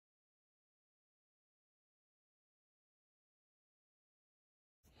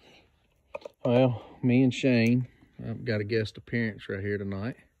Well, me and Shane, I've got a guest appearance right here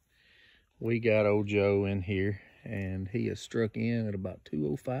tonight. We got old Joe in here, and he has struck in at about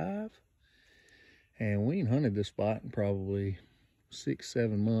 2:05. And we ain't hunted this spot in probably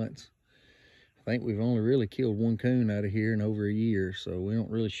 6-7 months. I think we've only really killed one coon out of here in over a year, so we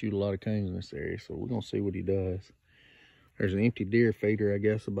don't really shoot a lot of coons in this area, so we're gonna see what he does. There's an empty deer feeder, I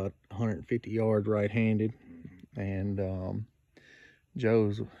guess, about 150 yards right-handed, and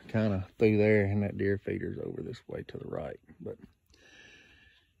Joe's kind of through there, and that deer feeder's over this way to the right, but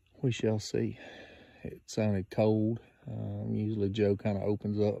we shall see. It sounded cold. Usually Joe kind of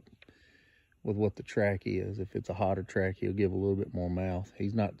opens up with what the track is. If it's a hotter track, he'll give a little bit more mouth.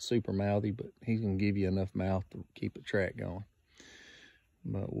 He's not super mouthy, but he's gonna give you enough mouth to keep the track going.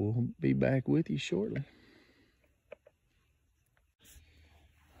 But we'll be back with you shortly.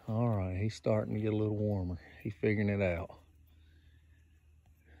 All right, he's starting to get a little warmer. He's figuring it out.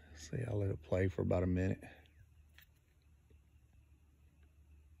 See, I'll let it play for about a minute.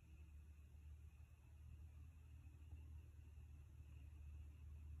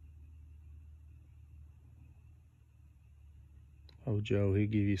 Oh, Joe, he'll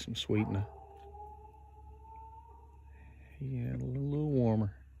give you some sweetener. Yeah, a little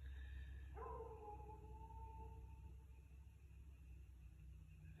warmer.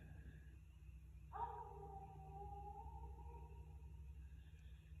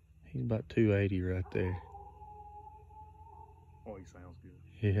 He's about 280 right there. Oh, he sounds good.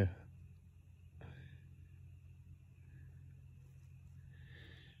 Yeah.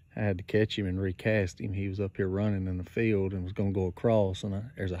 I had to catch him and recast him. He was up here running in the field and was going to go across,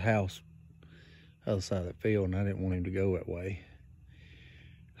 and there's a house other side of the field, and I didn't want him to go that way.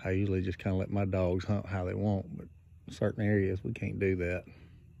 I usually just kind of let my dogs hunt how they want, but in certain areas we can't do that.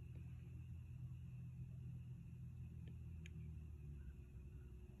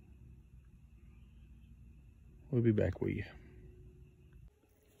 We'll be back with you.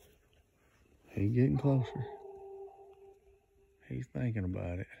 He's getting closer. He's thinking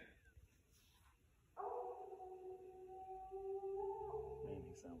about it. Man,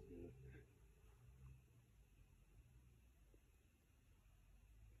 he sounds good.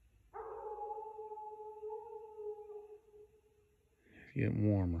 It's getting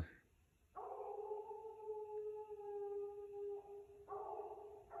warmer.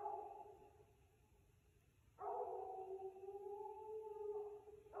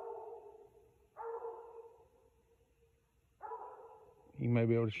 You may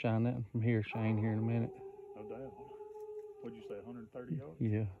be able to shine that from here, Shane, here in a minute. No doubt. What'd you say, 130 yards?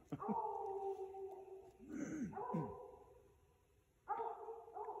 Yeah.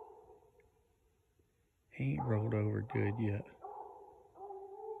 He ain't rolled over good yet.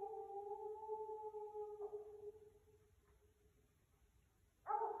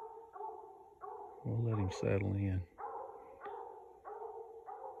 We'll let him settle in.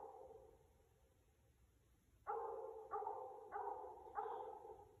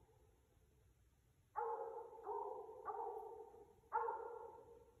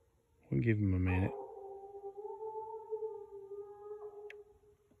 We'll give him a minute.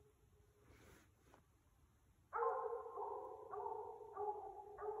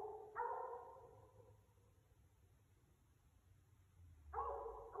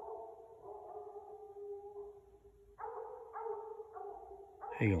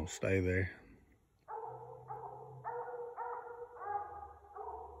 He gonna stay there.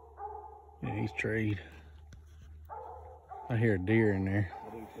 Yeah, he's treed. I hear a deer in there.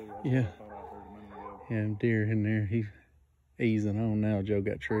 I do too. Yeah. I thought I heard a minute ago. Yeah, deer in there. He's easing on now. Joe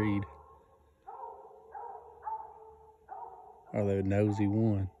got treed. Or the nosy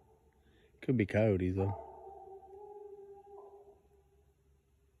one. Could be coyotes though.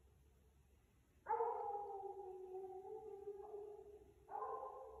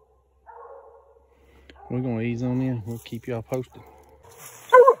 We're gonna ease on in. We'll keep y'all posted.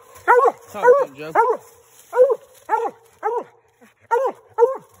 Talk to him, Joe.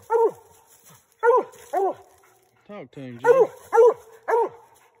 Talk to him, Joe.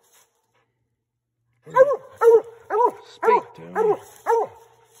 Speak to him.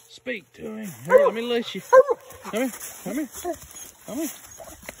 Speak to him. Here, let me let you. Come here. Come here. Come here.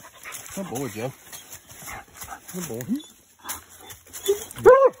 Good boy, Joe. Good boy.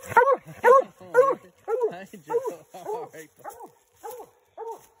 Hey, Joe.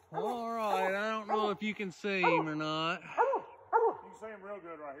 All right. I don't know if you can see him or not. You can see him real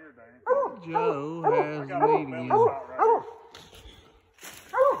good right here, Dane. Joe has meat again. Right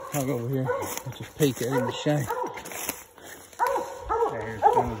I'll go over here. I'll just peek at him to Shane. There's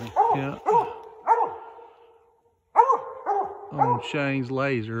Coon. Yeah. On Shane's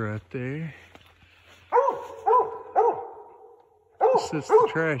laser right there. it's the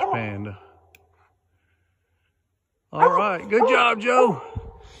trash panda. All right, good job, Joe.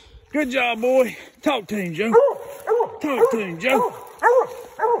 Good job, boy. Talk to him, Joe. Talk to him, Joe.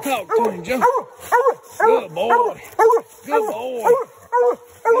 Talk to him, Joe. Good boy. Good boy.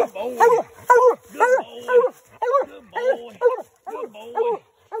 Good boy. Good boy. Good boy. Good boy.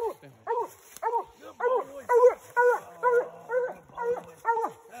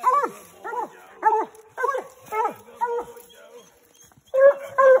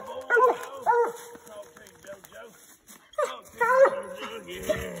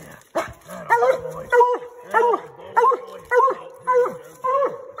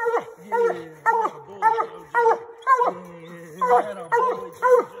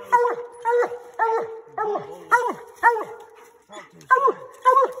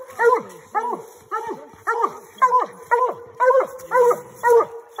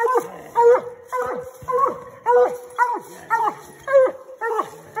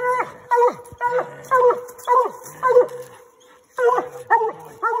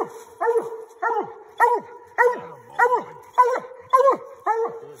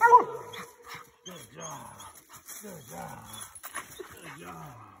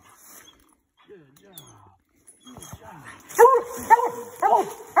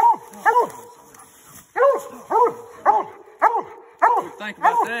 Think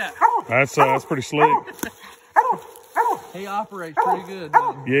about that. That's pretty slick. He operates pretty good,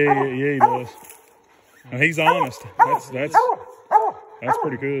 doesn't he? Yeah, he does. And he's honest. That's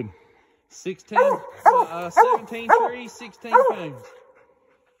pretty good. 17 trees, 16 coons.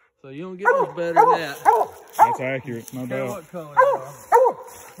 So you don't get much better than that. That's accurate, no Care doubt. what color you are.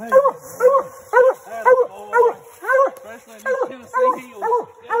 Hey, boy. Especially in these Tennessee hills.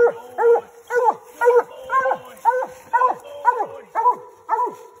 Good boy. Good boy.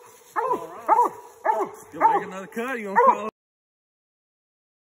 All right. You'll make another cut. You gonna call it?